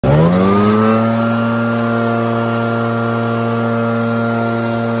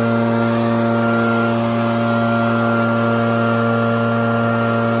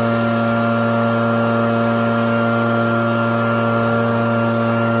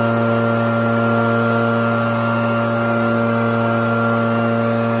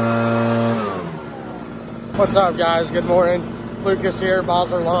What's up, guys? Good morning. Lucas here,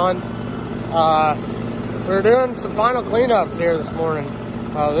 Bosler Lawn. We're doing some final cleanups here this morning.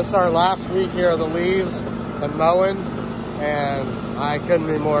 This is our last week here of the leaves and mowing, and I couldn't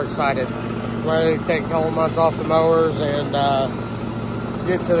be more excited. Ready to take a couple months off the mowers and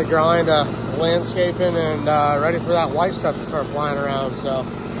get to the grind of landscaping and ready for that white stuff to start flying around. So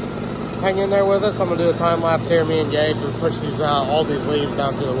hang in there with us. I'm gonna do a time lapse here. Me and Gage will push these all these leaves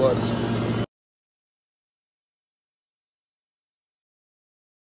down to the woods.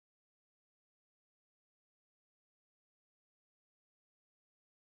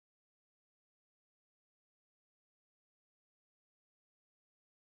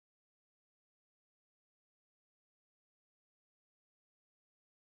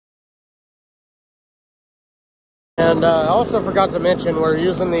 And I also forgot to mention we're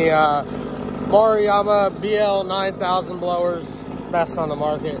using the Maruyama BL-9000 blowers, best on the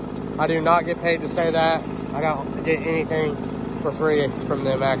market. I do not get paid to say that. I don't get anything for free from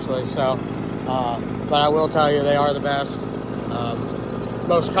them, actually. So, but I will tell you they are the best,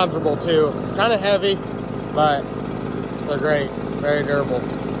 most comfortable too. Kind of heavy, but they're great, very durable.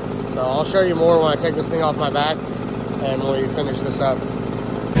 So I'll show you more when I take this thing off my back and we finish this up.